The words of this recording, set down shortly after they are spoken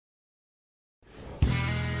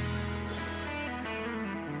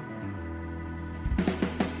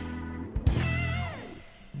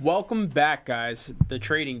Welcome back, guys. The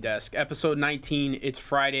Trading Desk, episode 19. It's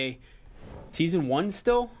Friday. Season 1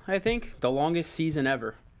 still, I think. The longest season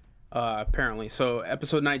ever, apparently. So,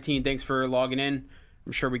 episode 19, thanks for logging in.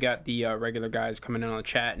 I'm sure we got the regular guys coming in on the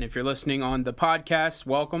chat. And if you're listening on the podcast,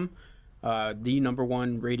 welcome. The number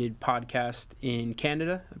one rated podcast in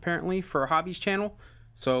Canada, apparently, for a hobbies channel.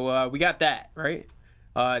 So, we got that, right?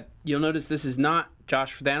 You'll notice this is not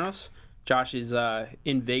Josh Fordanos. Josh is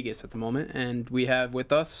in Vegas at the moment, and we have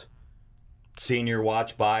with us senior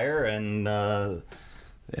watch buyer and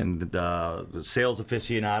sales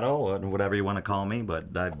aficionado, and whatever you want to call me.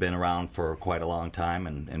 But I've been around for quite a long time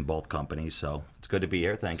in both companies, so it's good to be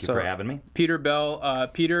here. Thank you for having me. Peter Bell.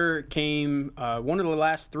 Peter came one of the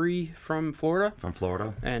last three from Florida. From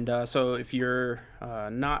Florida. And so if you're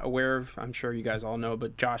not aware of, I'm sure you guys all know,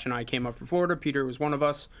 but Josh and I came up from Florida. Peter was one of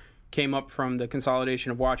us. Came up from the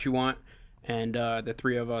consolidation of Watch You Want, and the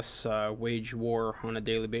three of us wage war on a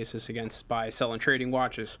daily basis against buy, sell, and trading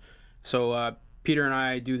watches. So Peter and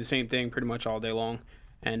I do the same thing pretty much all day long,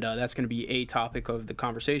 and that's going to be a topic of the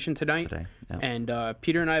conversation tonight. Yeah. And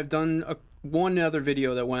Peter and I have done one other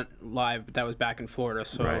video that went live, but that was back in Florida.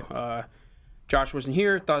 So right. Josh wasn't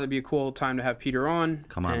here. Thought it'd be a cool time to have Peter on.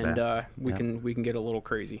 Come on and, back. We can get a little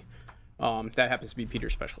crazy. That happens to be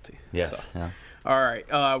Peter's specialty. Yes. So. Yeah. All right,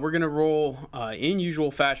 we're going to roll in usual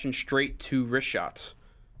fashion straight to wrist shots.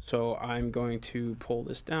 So I'm going to pull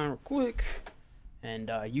this down real quick, and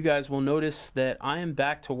you guys will notice that I am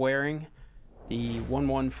back to wearing the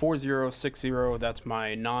 114060. That's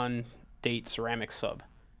my non-date ceramic sub.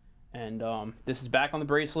 And this is back on the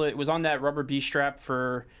bracelet. It was on that rubber B-strap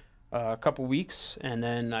for a couple weeks, and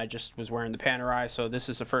then I just was wearing the Panerai. So this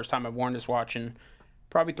is the first time I've worn this watch in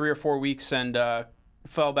probably 3 or 4 weeks, and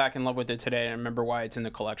fell back in love with it today, and I remember why it's in the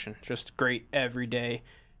collection. Just great every day,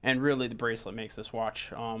 and really the bracelet makes this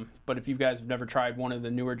watch. But if you guys have never tried one of the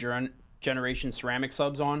newer generation ceramic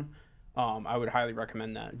subs on, I would highly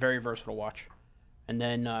recommend that. Very versatile watch. And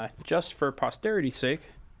then just for posterity's sake,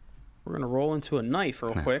 we're going to roll into a knife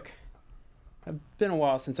real quick. It's been a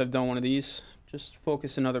while since I've done one of these. Just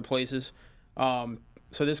focus in other places.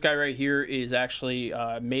 So this guy right here is actually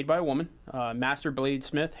made by a woman, Master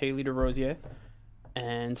Bladesmith Haley DeRosier.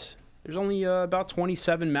 And there's only about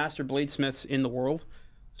 27 Master Bladesmiths in the world,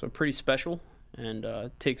 so pretty special, and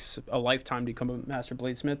it takes a lifetime to become a Master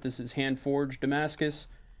Bladesmith. This is hand-forged Damascus,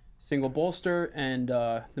 single bolster, and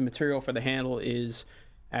the material for the handle is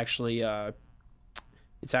actually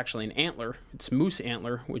it's actually an antler. It's moose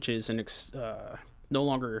antler, which is no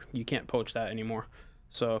longer, you can't poach that anymore.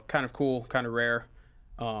 So kind of cool, kind of rare,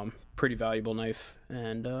 pretty valuable knife,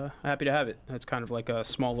 and happy to have it. It's kind of like a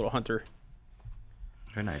small little hunter.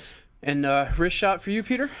 Very nice. And wrist shot for you,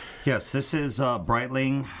 Peter? Yes, this is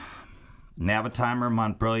Breitling Navitimer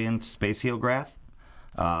Montbrilliant Spaciograph.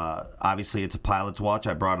 Obviously, it's a pilot's watch.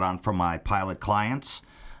 I brought it on for my pilot clients.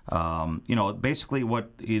 Basically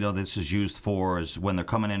what this is used for is when they're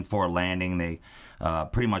coming in for a landing, they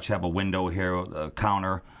pretty much have a window here, a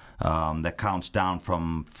counter that counts down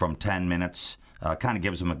from 10 minutes. Kind of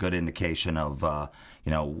gives them a good indication of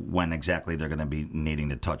when exactly they're going to be needing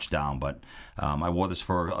to touch down. But I wore this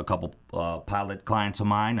for a couple pilot clients of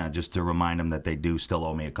mine, just to remind them that they do still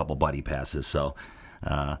owe me a couple buddy passes. So,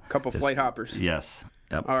 couple flight hoppers. Yes.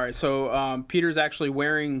 Yep. All right. So Peter's actually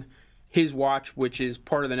wearing his watch, which is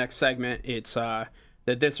part of the next segment. It's the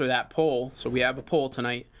this or that poll. So we have a poll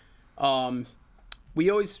tonight. We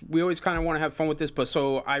always kind of want to have fun with this, but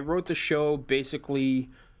so I wrote the show basically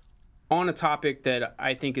on a topic that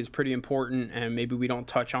I think is pretty important and maybe we don't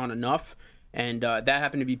touch on enough, and that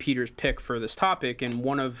happened to be Peter's pick for this topic. And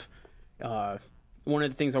one of the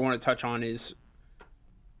things I want to touch on is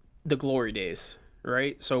the glory days,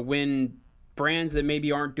 right? So when brands that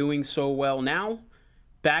maybe aren't doing so well now,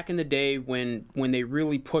 back in the day when they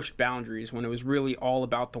really pushed boundaries, when it was really all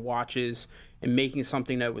about the watches and making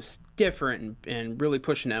something that was different and really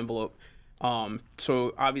pushing the envelope.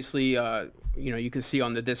 So obviously, you can see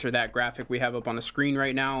on the this or that graphic we have up on the screen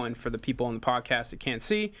right now, and for the people on the podcast that can't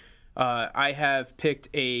see, I have picked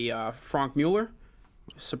a Franck Muller.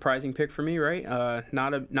 Surprising pick for me, right?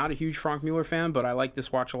 Not a huge Franck Muller fan, but I like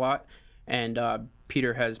this watch a lot. And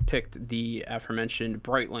Peter has picked the aforementioned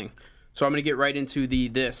Breitling. So I'm going to get right into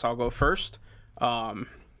this. I'll go first.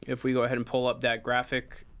 If we go ahead and pull up that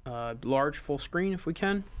graphic, large full screen if we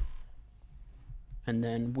can. And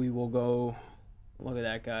then we will go, look at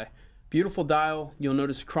that guy. Beautiful dial. You'll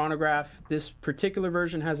notice a chronograph. This particular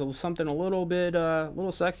version has something a little bit,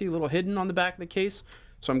 little sexy, a little hidden on the back of the case.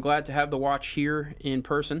 So I'm glad to have the watch here in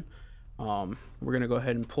person. We're going to go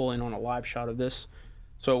ahead and pull in on a live shot of this.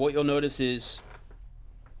 So what you'll notice is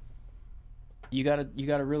you got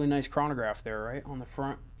a really nice chronograph there, right on the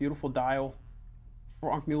front. Beautiful dial.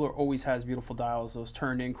 Franck Muller always has beautiful dials. Those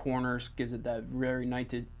turned in corners gives it that very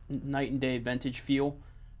night and day vintage feel.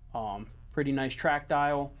 Pretty nice track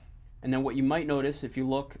dial. And then what you might notice if you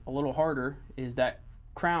look a little harder is that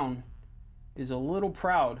crown is a little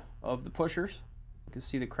proud of the pushers. You can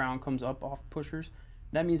see the crown comes up off pushers.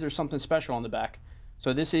 That means there's something special on the back.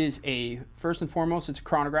 So this is first and foremost, it's a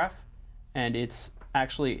chronograph, and it's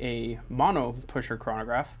actually a mono pusher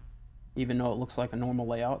chronograph, even though it looks like a normal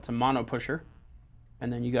layout. It's a mono pusher.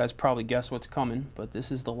 And then you guys probably guess what's coming, but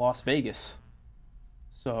this is the Las Vegas.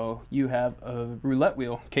 So you have a roulette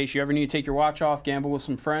wheel in case you ever need to take your watch off, gamble with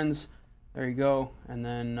some friends. There you go. And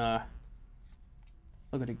then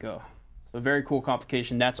look at it go. So very cool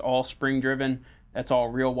complication. That's all spring driven. That's all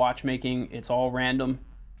real watchmaking. It's all random.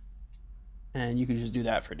 And you can just do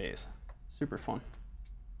that for days. Super fun.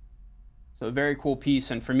 So a very cool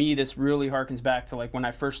piece. And for me, this really harkens back to like when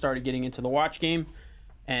I first started getting into the watch game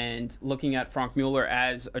and looking at Franck Muller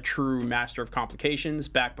as a true master of complications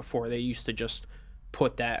back before they used to just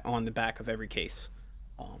put that on the back of every case.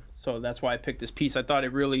 So that's why I picked this piece. I thought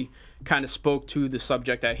it really kind of spoke to the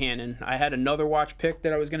subject at hand. And I had another watch pick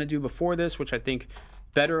that I was going to do before this, which I think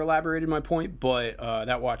better elaborated my point. But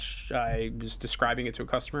that watch, I was describing it to a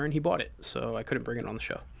customer, and he bought it. So I couldn't bring it on the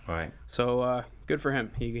show. All right. So good for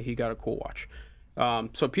him. He got a cool watch.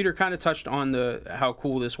 So Peter kind of touched on how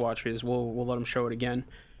cool this watch is. We'll let him show it again.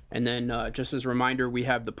 And then just as a reminder, we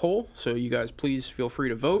have the poll. So you guys please feel free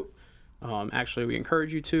to vote. Actually, we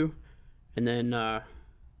encourage you to. And then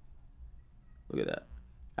look at that.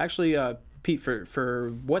 Actually, Pete,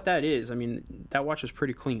 for what that is, I mean, that watch is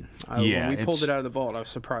pretty clean. When we pulled it out of the vault, I was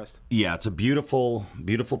surprised. Yeah, it's a beautiful,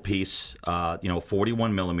 beautiful piece.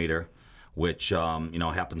 41 millimeter, which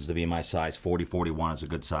happens to be my size. 40-41 is a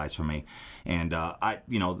good size for me. And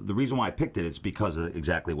the reason why I picked it is because of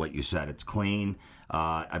exactly what you said. It's clean.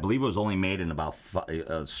 I believe it was only made in about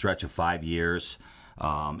a stretch of 5 years.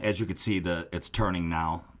 As you can see, it's turning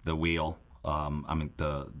now. The wheel.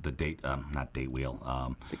 The date, not date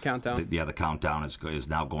wheel. The countdown. The countdown is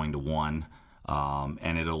now going to 1,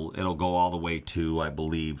 and it'll go all the way to, I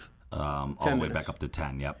believe, all the way back up to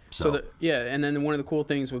 10. Yep. And then one of the cool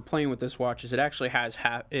things with playing with this watch is it actually has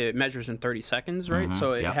it measures in 30 seconds, right? Mm-hmm.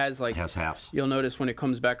 So it has halves. You'll notice when it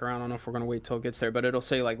comes back around. I don't know if we're gonna wait till it gets there, but it'll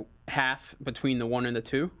say like half between the 1 and the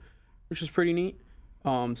 2, which is pretty neat.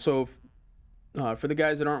 For the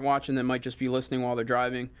guys that aren't watching, that might just be listening while they're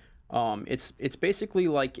driving. It's basically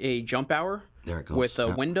like a jump hour with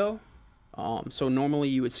a window. So normally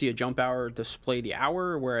you would see a jump hour display the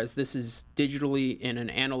hour, whereas this is digitally in an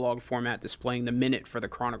analog format displaying the minute for the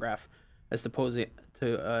chronograph, as opposed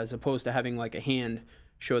to having like a hand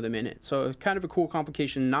show the minute. So it's kind of a cool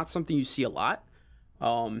complication, not something you see a lot.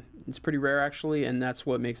 It's pretty rare actually, and that's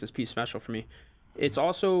what makes this piece special for me. It's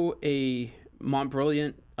also a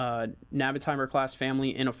Montbrilliant Navitimer class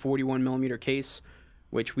family in a 41 millimeter case,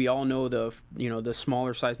 which we all know the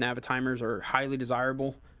smaller size Navitimers are highly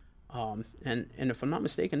desirable. And if I'm not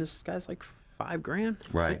mistaken, this guy's like $5,000,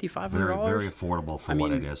 right? $5,500. Very affordable for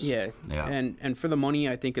what it is. Yeah. And for the money,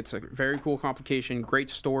 I think it's a very cool complication, great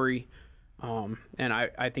story, and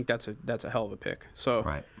I think that's a hell of a pick. So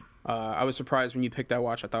right. I was surprised when you picked that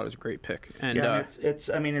watch. I thought it was a great pick. And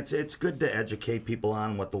it's good to educate people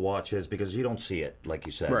on what the watch is, because you don't see it, like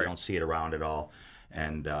you said, right. You don't see it around at all.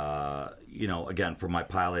 And again, for my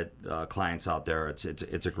pilot clients out there,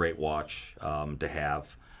 it's a great watch to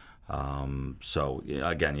have. So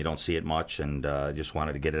again, you don't see it much, and just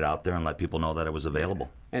wanted to get it out there and let people know that it was available.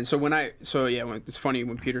 And so it's funny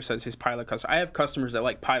when Peter says his pilot customer. I have customers that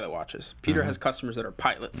like pilot watches. Peter has customers that are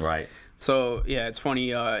pilots. Right. So yeah, it's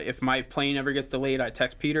funny. If my plane ever gets delayed, I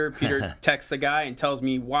text Peter. Peter texts the guy and tells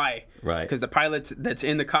me why. Right. Because the pilot that's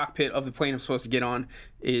in the cockpit of the plane I'm supposed to get on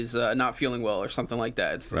is not feeling well or something like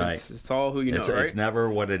that. It's all who you know, right? It's never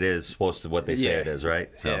what it is supposed to, what they say it is, right?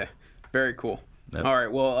 So. Yeah. Very cool. Yep. All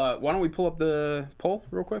right. Well, why don't we pull up the poll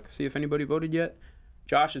real quick? See if anybody voted yet.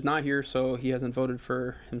 Josh is not here, so he hasn't voted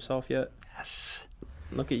for himself yet. Yes.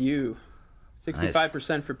 Look at you.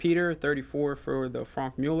 65% for Peter, 34% for the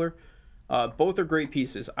Franck Muller. Both are great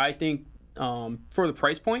pieces. I think for the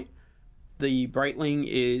price point, the Breitling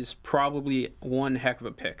is probably one heck of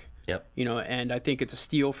a pick. Yep. And I think it's a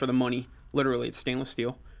steal for the money. Literally, it's stainless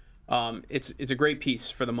steel. It's a great piece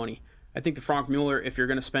for the money. I think the Franck Muller, if you're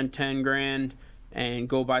going to spend $10,000 and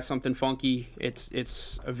go buy something funky,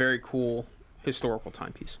 it's a very cool historical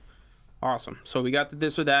timepiece. Awesome. So we got the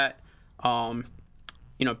this or that.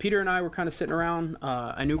 Peter and I were kind of sitting around.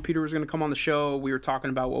 I knew Peter was going to come on the show. We were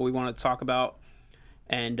talking about what we wanted to talk about.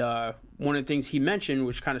 And one of the things he mentioned,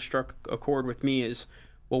 which kind of struck a chord with me, is,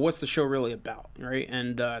 well, what's the show really about, right?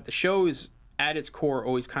 And the show is, at its core,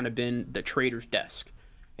 always kind of been the trader's desk.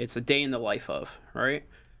 It's a day in the life of, right?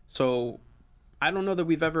 So I don't know that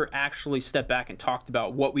we've ever actually stepped back and talked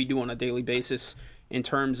about what we do on a daily basis in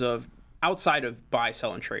terms of outside of buy,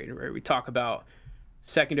 sell, and trade, right? We talk about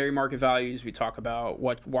secondary market values. We talk about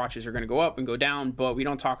what watches are going to go up and go down, but we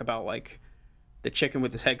don't talk about like the chicken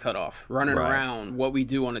with his head cut off, running around, what we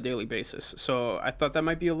do on a daily basis. So I thought that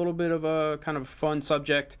might be a little bit of a kind of fun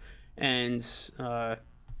subject. And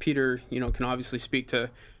Peter, can obviously speak to.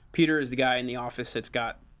 Peter is the guy in the office that's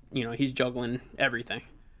got, he's juggling everything.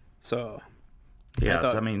 So yeah,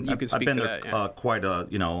 I've been there that, quite a,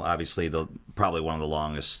 obviously probably one of the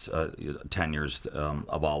longest tenures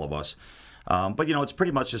of all of us. But it's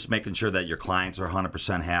pretty much just making sure that your clients are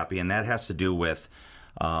 100% happy, and that has to do with,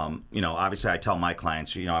 obviously I tell my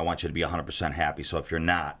clients, I want you to be 100% happy. So if you're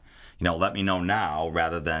not, let me know now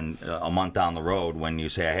rather than a month down the road when you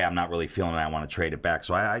say, hey, I'm not really feeling it, I want to trade it back.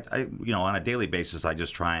 So I on a daily basis, I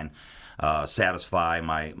just try and satisfy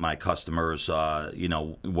my customers,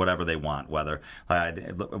 whatever they want. Whether,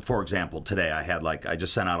 for example, today I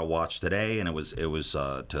just sent out a watch today, and it was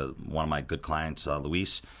to one of my good clients,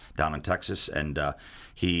 Luis, down in Texas, and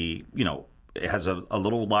he, has a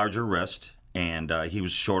little larger wrist. And he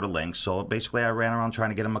was short of links, so basically I ran around trying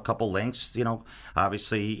to get him a couple links.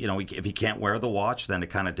 Obviously, if he can't wear the watch, then it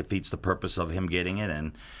kind of defeats the purpose of him getting it.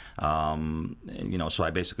 And so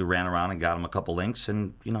I basically ran around and got him a couple links,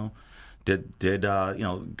 and got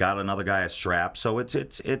another guy a strap. So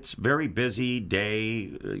it's very busy day.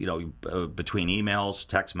 Between emails,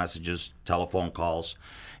 text messages, telephone calls.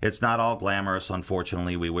 It's not all glamorous,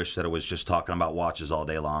 unfortunately. We wish that it was just talking about watches all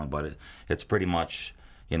day long, but it's pretty much.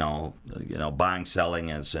 Buying, selling,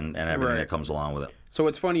 and everything that comes along with it. So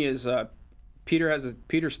what's funny is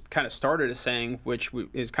Peter's kind of started a saying, which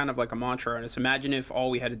is kind of like a mantra, and it's imagine if all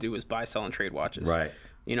we had to do was buy, sell, and trade watches. Right.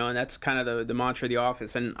 And that's kind of the mantra of the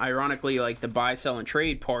office. And ironically, like the buy, sell, and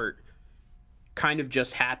trade part kind of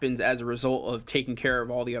just happens as a result of taking care of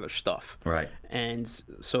all the other stuff. Right. And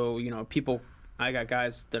so, I got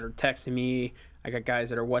guys that are texting me. I got guys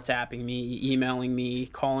that are WhatsApping me, emailing me,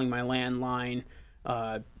 calling my landline,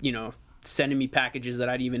 sending me packages that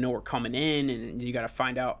I didn't even know were coming in, and you got to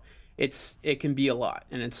find out. It can be a lot,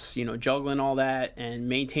 and it's juggling all that and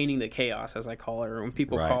maintaining the chaos, as I call it, or when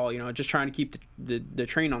people call, just trying to keep the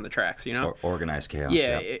train on the tracks, Or organized chaos.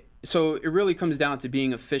 Yeah. So it really comes down to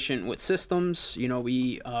being efficient with systems.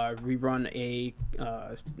 We run a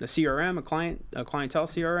CRM, a clientele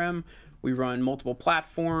CRM. We run multiple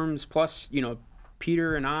platforms. Plus,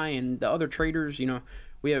 Peter and I and the other traders.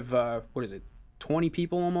 We have 20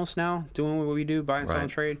 people almost now doing what we do, buy and sell and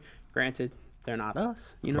trade. Granted, they're not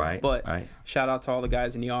us, but shout out to all the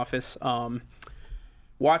guys in the office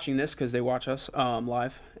watching this, because they watch us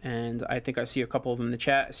live, and I think I see a couple of them in the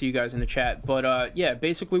chat. I see you guys in the chat. But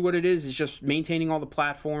basically what it is just maintaining all the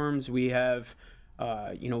platforms. We have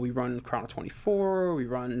we run Chrono 24, we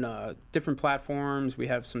run different platforms, we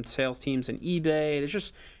have some sales teams in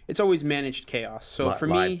eBay. It's always managed chaos. So for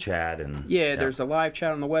me, live chat and there's a live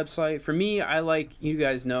chat on the website. For me, I like, you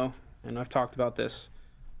guys know, and I've talked about this.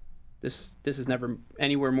 This is never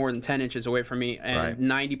anywhere more than 10 inches away from me, and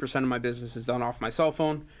 90% of my business is done off my cell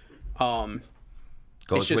phone.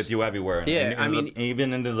 Goes with you everywhere. Yeah,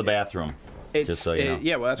 even into the bathroom. Just so you know.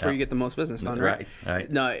 Yeah, well, that's where you get the most business done, right?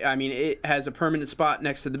 Right. No, it has a permanent spot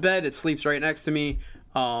next to the bed. It sleeps right next to me.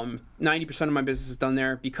 90% of my business is done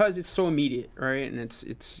there because it's so immediate, right? And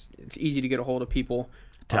it's easy to get a hold of people.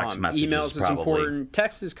 Text messages, emails is probably important.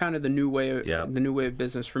 Text is kind of the new way of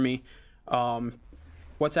business for me.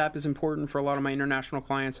 WhatsApp is important for a lot of my international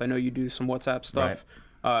clients. I know you do some WhatsApp stuff.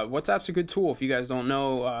 Right. WhatsApp's a good tool. If you guys don't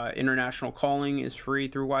know, international calling is free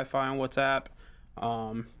through Wi-Fi on WhatsApp.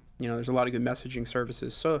 There's a lot of good messaging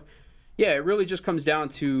services. So, yeah, it really just comes down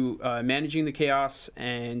to managing the chaos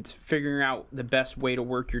and figuring out the best way to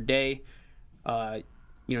work your day.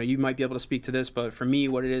 You might be able to speak to this, but for me,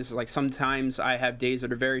 what it is like sometimes I have days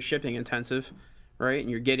that are very shipping intensive, right?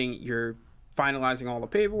 And you're finalizing all the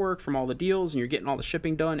paperwork from all the deals, and you're getting all the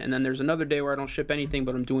shipping done. And then there's another day where I don't ship anything,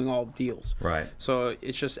 but I'm doing all the deals. Right. So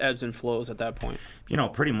it's just ebbs and flows at that point.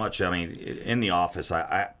 Pretty much. In the office,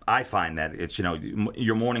 I find that it's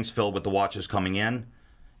your morning's filled with the watches coming in.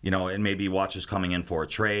 And maybe watches coming in for a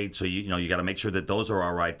trade. So you got to make sure that those are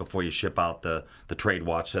all right before you ship out the trade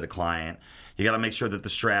watch to the client. You got to make sure that the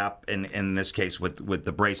strap, in this case with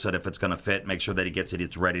the bracelet, if it's going to fit, make sure that he gets it,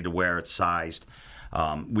 it's ready to wear, it's sized.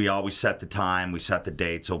 We always set the time, we set the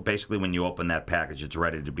date. So basically, when you open that package, it's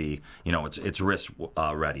ready to be, it's wrist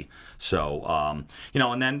ready. So,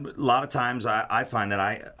 and then a lot of times I find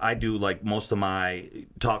that I do like most of my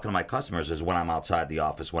talking to my customers is when I'm outside the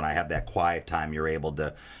office, when I have that quiet time, you're able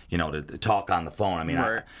to, to talk on the phone. I mean,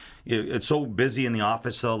 Right. It's so busy in the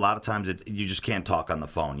office, so a lot of times you just can't talk on the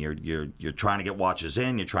phone. You're trying to get watches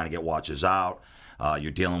in, you're trying to get watches out.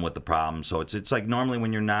 You're dealing with the problem, so it's like normally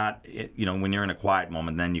when you're not, when you're in a quiet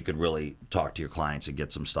moment, then you could really talk to your clients and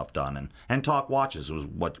get some stuff done and talk watches was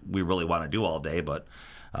what we really want to do all day, but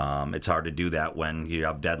it's hard to do that when you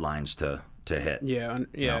have deadlines to hit.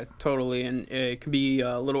 Yeah, totally, and it can be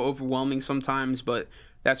a little overwhelming sometimes, but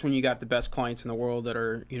that's when you got the best clients in the world that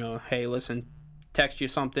are, hey, listen, text you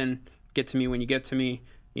something, get to me when you get to me,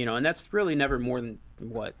 and that's really never more than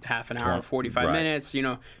half an hour, 45 right. minutes,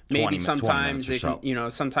 maybe 20 sometimes minutes or so.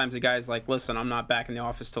 sometimes the guy's like, listen, I'm not back in the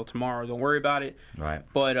office till tomorrow, don't worry about it. Right.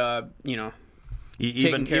 But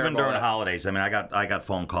even during that. holidays, I mean, I got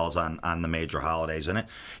phone calls on the major holidays, and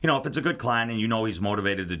if it's a good client and he's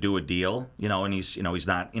motivated to do a deal, and he's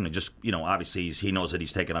not just obviously he knows that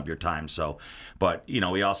he's taking up your time, so, but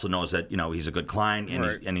he also knows that he's a good client and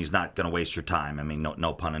Right. he's not going to waste your time. I mean,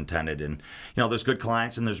 no pun intended. And there's good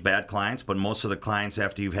clients and there's bad clients, but most of the clients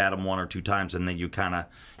after you've had them one or two times and then you kind of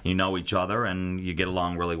know each other and you get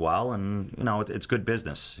along really well, and it's good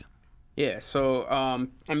business. Yeah, so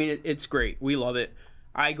I mean, it's great. We love it.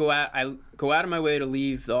 I go out of my way to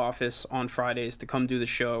leave the office on Fridays to come do the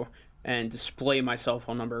show and display my cell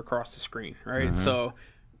phone number across the screen, right? Mm-hmm. So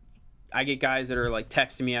I get guys that are like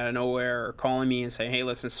texting me out of nowhere or calling me and saying, "Hey,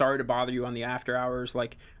 listen, sorry to bother you on the after hours."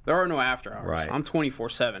 Like, there are no after hours. Right. I'm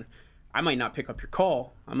 24/7. I might not pick up your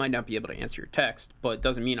call. I might not be able to answer your text, but it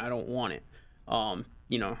doesn't mean I don't want it. Feel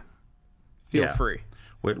free.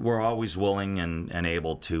 We're always willing and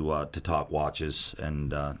able to talk watches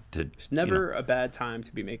and to. It's never a bad time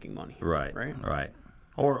to be making money. Right.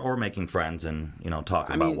 Or making friends and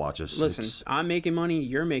talking about watches. Listen, I'm making money.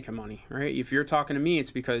 You're making money, right? If you're talking to me,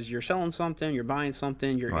 it's because you're selling something, you're buying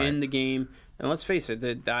something, you're Right. in the game. And let's face it,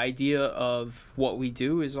 the idea of what we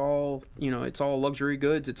do is all it's all luxury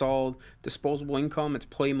goods. It's all disposable income. It's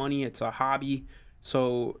play money. It's a hobby.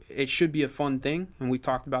 So it should be a fun thing, and we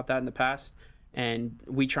talked about that in the past. And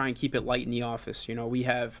we try and keep it light in the office. We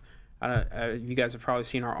have, you guys have probably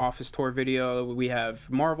seen our office tour video. We have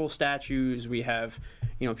Marvel statues. We have,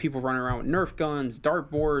 people running around with Nerf guns,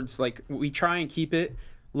 dartboards. Like, we try and keep it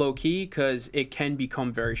low key because it can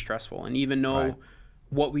become very stressful. And even though Right.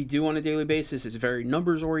 what we do on a daily basis is very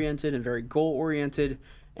numbers oriented and very goal oriented,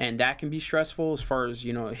 and that can be stressful as far as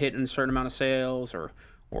hitting a certain amount of sales or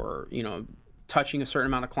touching a certain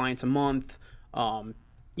amount of clients a month.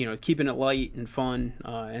 Keeping it light and fun,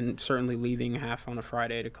 and certainly leaving half on a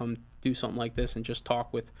Friday to come do something like this and just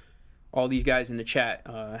talk with all these guys in the chat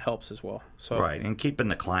helps as well. So Right, and keeping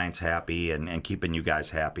the clients happy and keeping you guys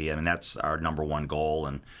happy. I mean, that's our number one goal.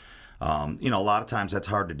 And a lot of times that's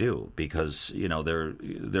hard to do because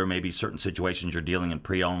there may be certain situations you're dealing in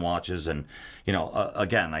pre-owned watches, and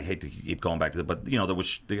again, I hate to keep going back to it, but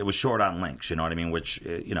it was short on links. You know what I mean? Which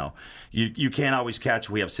you can't always catch.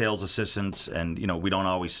 We have sales assistants, and we don't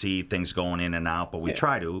always see things going in and out, but we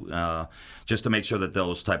try to just to make sure that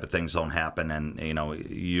those type of things don't happen. And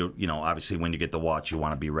obviously when you get the watch, you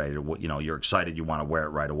want to be ready to you're excited, you want to wear it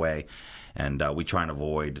right away. And we try and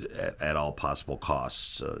avoid at all possible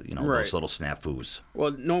costs, Right. those little snafus.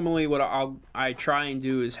 Well, normally what I try and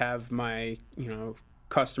do is have my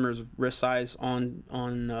customers' wrist size on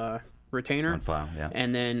retainer On file, yeah.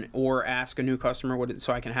 and then or ask a new customer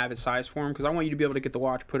so I can have it sized for them, because I want you to be able to get the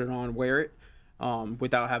watch, put it on, wear it.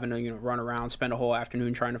 Without having to run around, spend a whole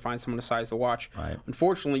afternoon trying to find someone to size the watch. Right.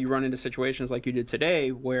 Unfortunately, you run into situations like you did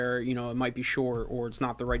today where it might be short or it's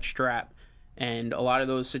not the right strap, and a lot of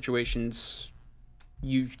those situations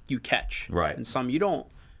you catch, Right. and some you don't.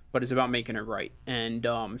 But it's about making it right. And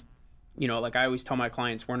like I always tell my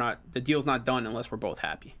clients, the deal's not done unless we're both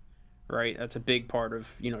happy, right? That's a big part of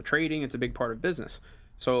trading. It's a big part of business.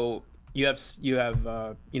 So you have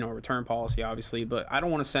a return policy, obviously, but I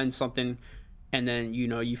don't want to send something and then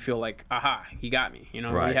you feel like, aha, he got me.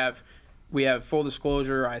 Right. We have full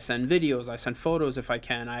disclosure. I send videos, I send photos if I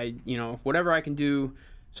can. Whatever I can do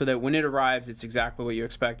so that when it arrives, it's exactly what you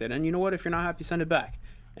expected. And you know what? If you're not happy, send it back.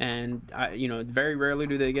 And very rarely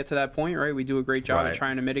do they get to that point, right? We do a great job Right. of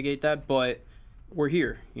trying to mitigate that, but we're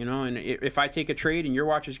here, and if I take a trade and your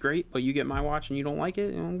watch is great, but you get my watch and you don't like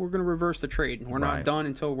it, we're going to reverse the trade. We're Right. not done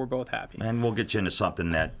until we're both happy. And we'll get you into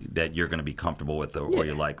something that you're going to be comfortable with or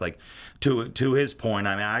you like. Like to his point,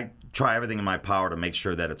 I mean, I try everything in my power to make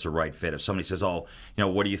sure that it's a right fit. If somebody says, "Oh,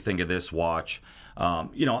 what do you think of this watch?"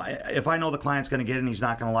 if I know the client's going to get it and he's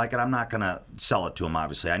not going to like it, I'm not going to sell it to him,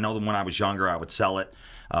 obviously. I know that when I was younger, I would sell it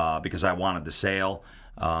because I wanted the sale.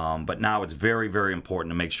 But now it's very, very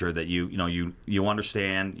important to make sure that you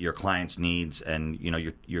understand your client's needs, and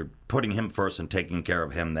you're putting him first and taking care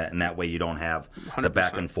of him. And that way you don't have 100%. The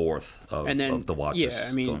back and forth of the watches. Yeah,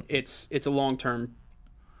 I mean it's a long-term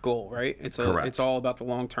goal, right? Correct. It's all about the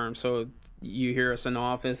long term. So you hear us in the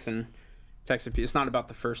office and text people. It's not about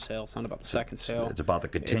the first sale. It's not about the second sale. It's about the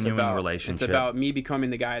continuing relationship. It's about me becoming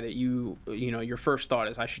the guy that your first thought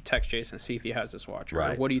is, I should text Jason and see if he has this watch.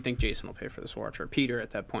 Right. Or what do you think Jason will pay for this watch? Or Peter at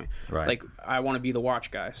that point. Right. Like, I want to be the watch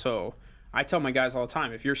guy. So I tell my guys all the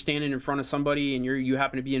time, if you're standing in front of somebody and you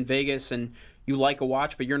happen to be in Vegas and you like a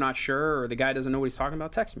watch but you're not sure, or the guy doesn't know what he's talking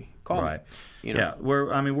about, text me. Call me. Yeah,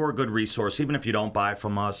 we're a good resource. Even if you don't buy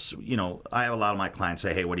from us, I have a lot of my clients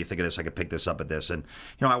say, hey, what do you think of this? I could pick this up at this. And,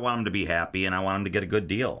 I want them to be happy and I want them to get a good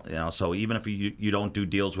deal. So even if you don't do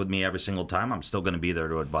deals with me every single time, I'm still going to be there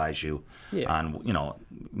to advise you on,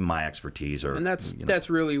 my expertise. And that's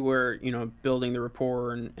really where, building the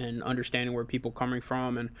rapport and understanding where people are coming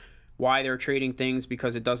from and why they're trading things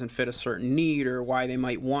because it doesn't fit a certain need, or why they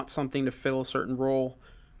might want something to fill a certain role,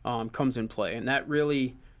 comes in play. And that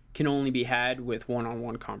really can only be had with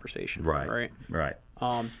one-on-one conversation. Right.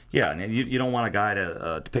 Yeah, and you don't want a guy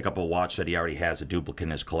to pick up a watch that he already has a duplicate in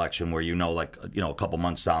his collection, where a couple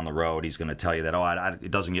months down the road he's going to tell you that it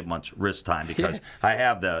doesn't get much wrist time because I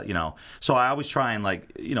have So I always try and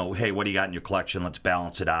hey, what do you got in your collection? Let's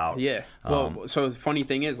balance it out. Yeah. Well, so the funny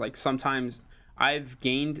thing is, sometimes I've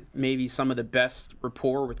gained maybe some of the best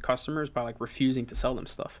rapport with customers by refusing to sell them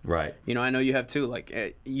stuff. Right. I know you have too.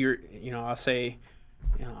 I'll say,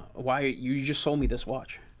 why you just sold me this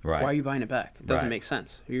watch? Right. Why are you buying it back? It doesn't make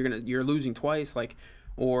sense. You're losing twice.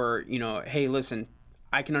 Or hey, listen,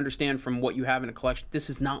 I can understand from what you have in a collection, this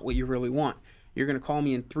is not what you really want. You're gonna call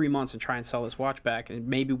me in 3 months and try and sell this watch back, and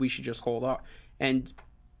maybe we should just hold off. And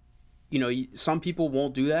some people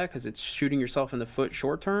won't do that because it's shooting yourself in the foot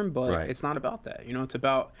short term, but it's not about that. It's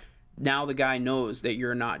about, now the guy knows that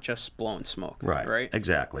you're not just blowing smoke. Right.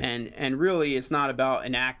 Exactly. And really, it's not about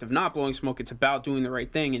an act of not blowing smoke. It's about doing the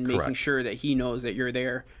right thing and making sure that he knows that you're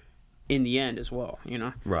there in the end as well.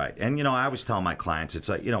 Right. And I always tell my clients, it's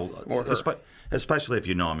like, especially if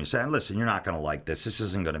you know them, you say, listen, you're not going to like this. This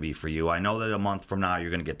isn't going to be for you. I know that a month from now you're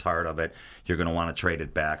going to get tired of it. You're going to want to trade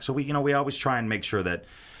it back. So we always try and make sure that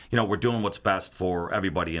we're doing what's best for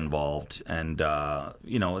everybody involved. And,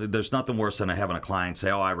 there's nothing worse than having a client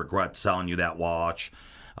say, oh, I regret selling you that watch.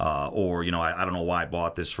 Or, I don't know why I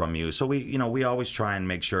bought this from you. So we always try and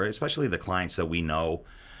make sure, especially the clients that we know,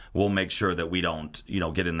 we'll make sure that we don't,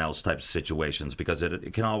 get in those types of situations, because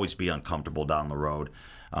it can always be uncomfortable down the road.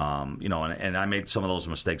 And I made some of those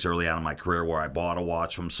mistakes early on in my career where I bought a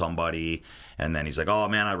watch from somebody and then he's like, oh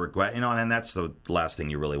man, I regret, and that's the last thing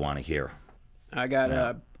you really want to hear.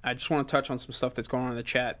 I just want to touch on some stuff that's going on in the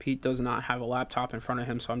chat. Pete does not have a laptop in front of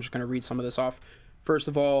him, so I'm just going to read some of this off. First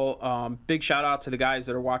of all, big shout out to the guys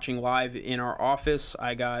that are watching live in our office.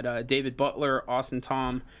 I got David Butler, Austin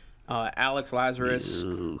Tom, Alex Lazarus,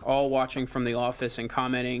 all watching from the office and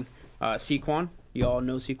commenting. Sequan, you all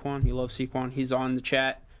know Sequan. You love Sequan. He's on the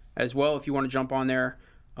chat as well if you want to jump on there.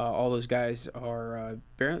 All those guys are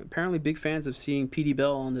apparently big fans of seeing PD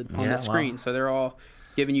Bell on the screen, so they're all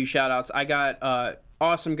giving you shout outs. I got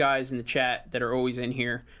awesome guys in the chat that are always in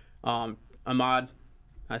here. Ahmad,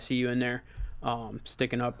 I see you in there.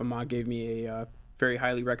 Sticking up. Ahmad gave me a very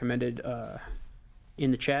highly recommended in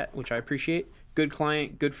the chat, which I appreciate. Good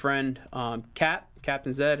client, good friend.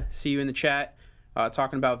 Captain Zed, see you in the chat.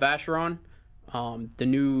 Talking about Vacheron, the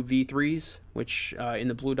new V3s, which in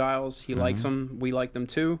the blue dials, he likes them. We like them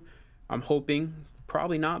too. I'm hoping,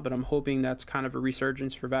 probably not, but I'm hoping that's kind of a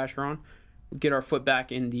resurgence for Vacheron. Get our foot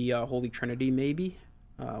back in the Holy Trinity, maybe.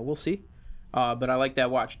 We'll see. But I like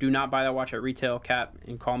that watch. Do not buy that watch at retail, Cap,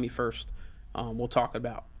 and call me first. We'll talk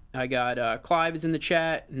about. I got Clive is in the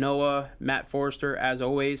chat, Noah, Matt Forrester, as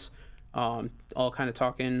always, all kind of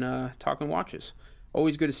talking watches.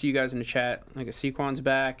 Always good to see you guys in the chat. Like Sequan's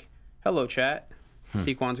back. Hello, chat.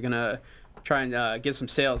 Sequan's going to try and get some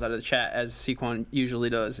sales out of the chat, as Sequan usually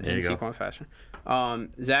does in Sequan fashion.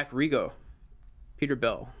 Zach Rigo, Peter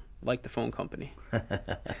Bell, like the phone company.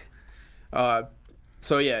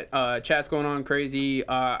 So yeah, chat's going on crazy.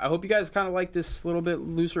 I hope you guys kind of like this little bit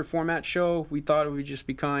looser format show. We thought it would just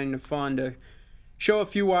be kind of fun to show a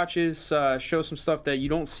few watches, show some stuff that you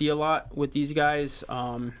don't see a lot with these guys.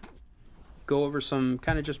 Go over some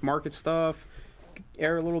kind of just market stuff,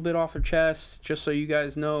 air a little bit off our chest, just so you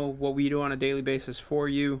guys know what we do on a daily basis for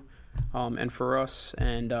you and for us.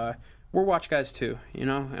 And we're watch guys too, you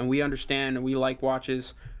know, and we understand and we like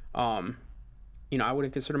watches. You know, I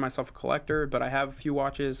wouldn't consider myself a collector, but I have a few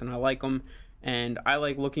watches and I like them, and I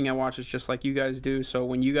like looking at watches just like you guys do. So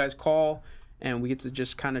when you guys call and we get to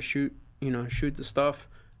just kind of shoot the stuff,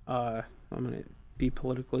 I'm gonna be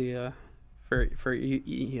politically for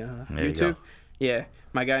YouTube. Yeah,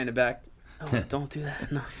 my guy in the back. Oh, don't do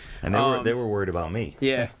that. No. And they were worried about me.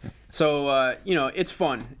 Yeah. So you know, it's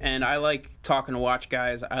fun, and I like talking to watch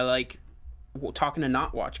guys. I like talking to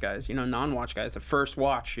not watch guys, you know, non-watch guys. The first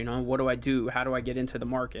watch, you know, what do I do? How do I get into the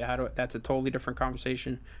market? That's a totally different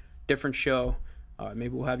conversation, different show. Maybe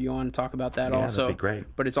we'll have you on to talk about that also. That'd be great.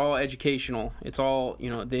 But it's all educational. It's all,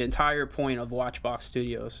 you know, the entire point of Watchbox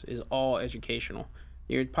Studios is all educational.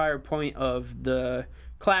 The entire point of the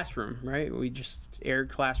Classroom, right? We just aired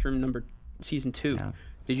Classroom season 2. Yeah.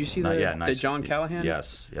 Did you see the John Callahan?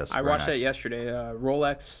 Yes. I watched that yesterday.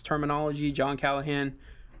 Rolex terminology, John Callahan.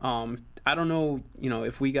 I don't know, you know,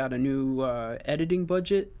 if we got a new editing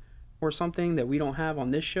budget or something that we don't have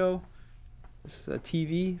on this show. This is a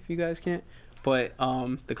TV, if you guys can't. But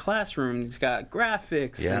the Classroom's got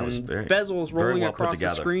graphics and bezels rolling across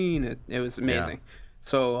the screen. It was amazing. Yeah.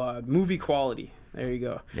 So movie quality. There you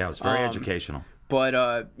go. Yeah, it was very educational.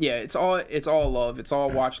 But yeah, it's all love. It's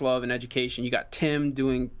all watch love and education. You got Tim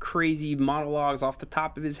doing crazy monologues off the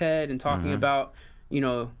top of his head and talking about, you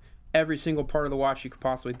know, every single part of the watch you could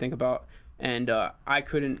possibly think about. And I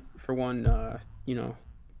couldn't, for one, you know,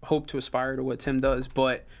 hope to aspire to what Tim does.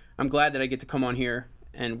 But I'm glad that I get to come on here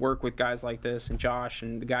and work with guys like this and Josh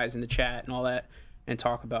and the guys in the chat and all that and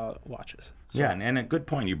talk about watches. So. Yeah, and a good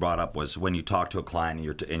point you brought up was when you talk to a client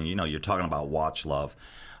and you're talking about watch love.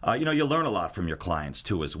 You know, you learn a lot from your clients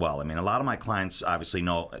too as well. I mean, a lot of my clients obviously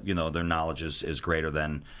know, you know, their knowledge is greater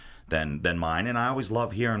than mine, and I always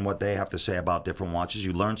love hearing what they have to say about different watches.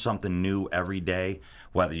 You learn something new every day,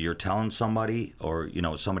 whether you're telling somebody or, you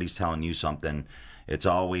know, somebody's telling you something. It's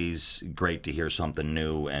always great to hear something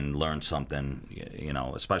new and learn something, you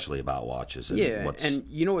know, especially about watches. And and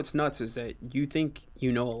you know what's nuts is that you think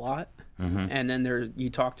you know a lot, and then you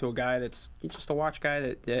talk to a guy that's just a watch guy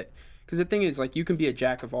that because the thing is, like, you can be a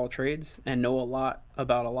jack of all trades and know a lot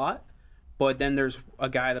about a lot, but then there's a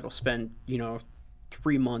guy that'll spend, you know,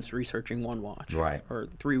 3 months researching one watch, right, or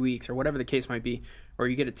 3 weeks, or whatever the case might be, or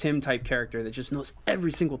you get a Tim type character that just knows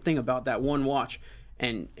every single thing about that one watch.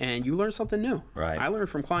 And you learn something new. Right. I learn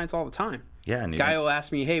from clients all the time. Yeah. And guy will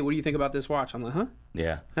ask me, "Hey, what do you think about this watch?" I'm like, "Huh?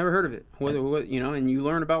 Yeah. Never heard of it." What, you know, and you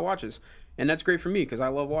learn about watches, and that's great for me because I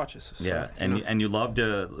love watches. So, yeah, and you love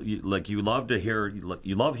to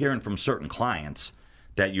hearing from certain clients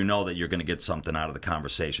that you know that you're going to get something out of the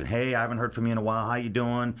conversation. Hey, I haven't heard from you in a while. How you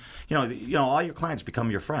doing? You know, all your clients become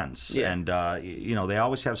your friends, and you know, they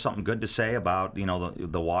always have something good to say about, you know,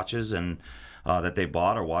 the watches and. That they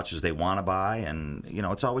bought or watches they want to buy, and you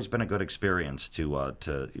know, it's always been a good experience to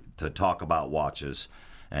talk about watches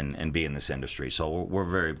and be in this industry. So we're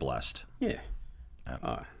very blessed. Yeah.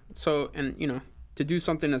 So, and you know, to do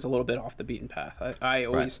something that's a little bit off the beaten path.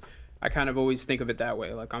 I kind of always think of it that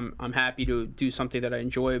way. Like I'm happy to do something that I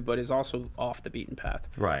enjoy, but is also off the beaten path.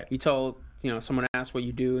 Right. You tell, you know, someone asks what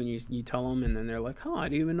you do, and you tell them, and then they're like, "Oh, I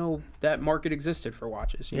didn't even know that market existed for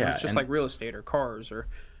watches." You know, it's just like real estate or cars or.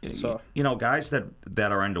 So you know, guys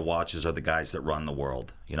that are into watches are the guys that run the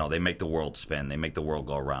world. You know, they make the world spin. They make the world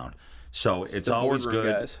go around. So it's always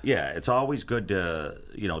good. Guys. Yeah, it's always good to,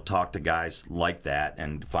 you know, talk to guys like that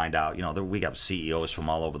and find out. You know, we have CEOs from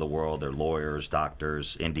all over the world. They're lawyers,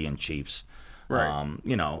 doctors, Indian chiefs. Right.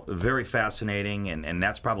 You know, very fascinating, and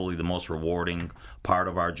that's probably the most rewarding part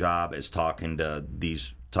of our job is talking to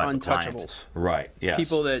these type of clients. Right. Yes.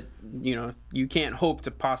 People that, you know, you can't hope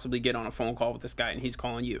to possibly get on a phone call with this guy and he's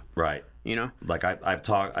calling you. Right. You know? Like I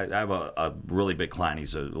have a really big client.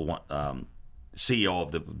 He's a CEO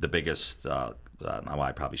of the biggest, I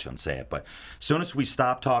probably shouldn't say it, but as soon as we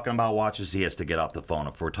stop talking about watches, he has to get off the phone.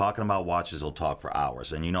 If we're talking about watches, he'll talk for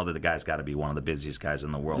hours. And you know that the guy's got to be one of the busiest guys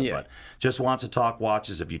in the world, but just wants to talk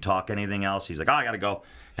watches. If you talk anything else, he's like, "Oh, I got to go."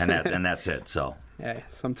 And that's it. So. Yeah,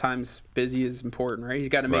 sometimes busy is important, right? He's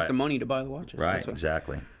got to make the money to buy the watches. Right,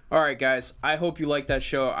 exactly. All right, guys. I hope you liked that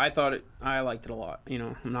show. I liked it a lot. You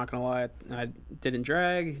know, I'm not gonna lie. I didn't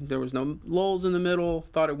drag. There was no lulls in the middle.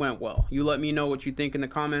 Thought it went well. You let me know what you think in the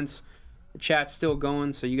comments. The chat's still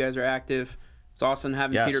going, so you guys are active. It's awesome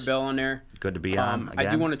having Peter Bell on there. Good to be on again. I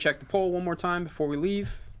do want to check the poll one more time before we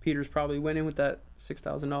leave. Peter's probably winning with that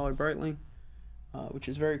 $6,000 Breitling, which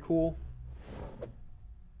is very cool.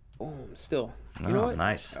 Boom, still. You know what?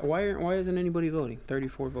 Nice. Why isn't anybody voting?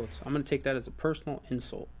 34 votes. I'm going to take that as a personal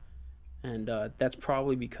insult. And that's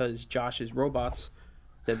probably because Josh's robots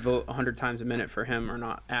that vote 100 times a minute for him are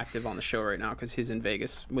not active on the show right now because he's in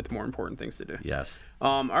Vegas with more important things to do. Yes.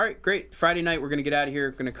 All right, great. Friday night, we're going to get out of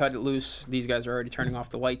here. Going to cut it loose. These guys are already turning off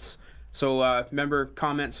the lights. So remember,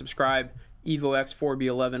 comment, subscribe.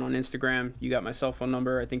 EvoX4B11 on Instagram. You got my cell phone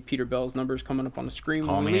number. I think Peter Bell's number is coming up on the screen.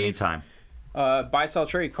 Call me anytime. Buy, sell,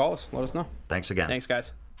 trade. Call us. Let us know. Thanks again. Thanks,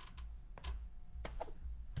 guys.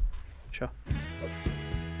 Ciao.